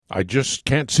I just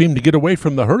can't seem to get away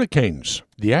from the hurricanes.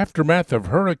 The aftermath of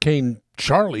Hurricane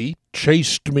Charlie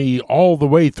chased me all the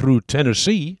way through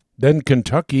Tennessee, then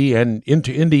Kentucky, and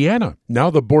into Indiana. Now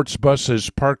the Bortz bus is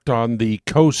parked on the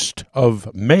coast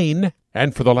of Maine,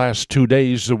 and for the last 2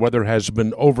 days the weather has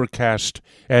been overcast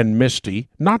and misty.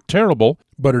 Not terrible,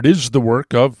 but it is the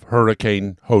work of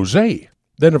Hurricane Jose.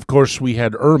 Then, of course, we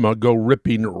had Irma go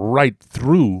ripping right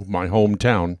through my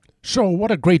hometown. So what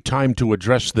a great time to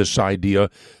address this idea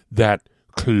that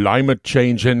climate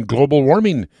change and global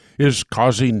warming is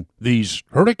causing these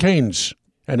hurricanes.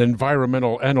 An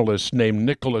environmental analyst named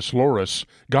Nicholas Loris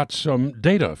got some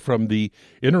data from the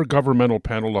Intergovernmental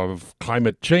Panel of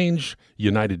Climate Change,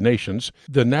 United Nations,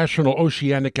 the National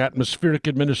Oceanic Atmospheric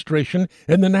Administration,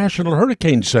 and the National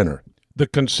Hurricane Center. The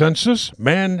consensus: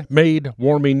 man-made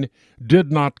warming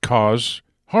did not cause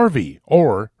Harvey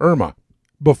or Irma.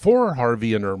 Before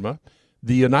Harvey and Irma,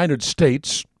 the United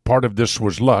States, part of this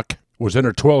was luck, was in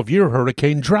a 12-year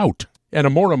hurricane drought. And a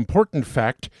more important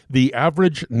fact, the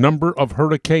average number of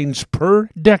hurricanes per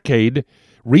decade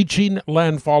reaching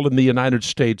landfall in the United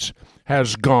States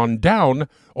has gone down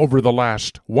over the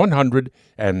last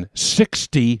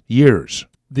 160 years.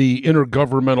 The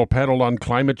Intergovernmental Panel on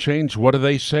Climate Change, what do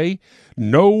they say?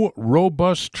 No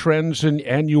robust trends in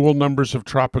annual numbers of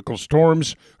tropical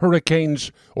storms,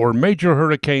 hurricanes, or major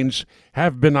hurricanes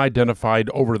have been identified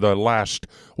over the last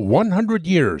 100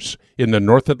 years in the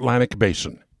North Atlantic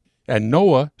Basin. And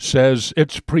NOAA says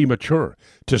it's premature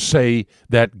to say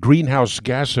that greenhouse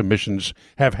gas emissions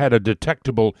have had a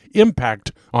detectable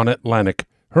impact on Atlantic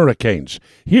hurricanes.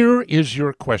 Here is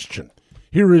your question.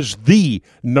 Here is the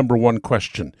number one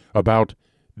question about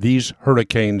these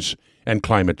hurricanes and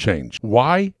climate change.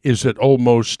 Why is it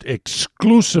almost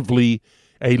exclusively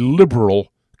a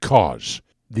liberal cause?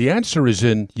 The answer is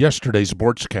in yesterday's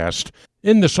Bortzcast.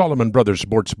 In the Solomon Brothers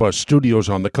Bortz Bus studios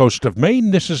on the coast of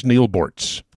Maine, this is Neil Bortz.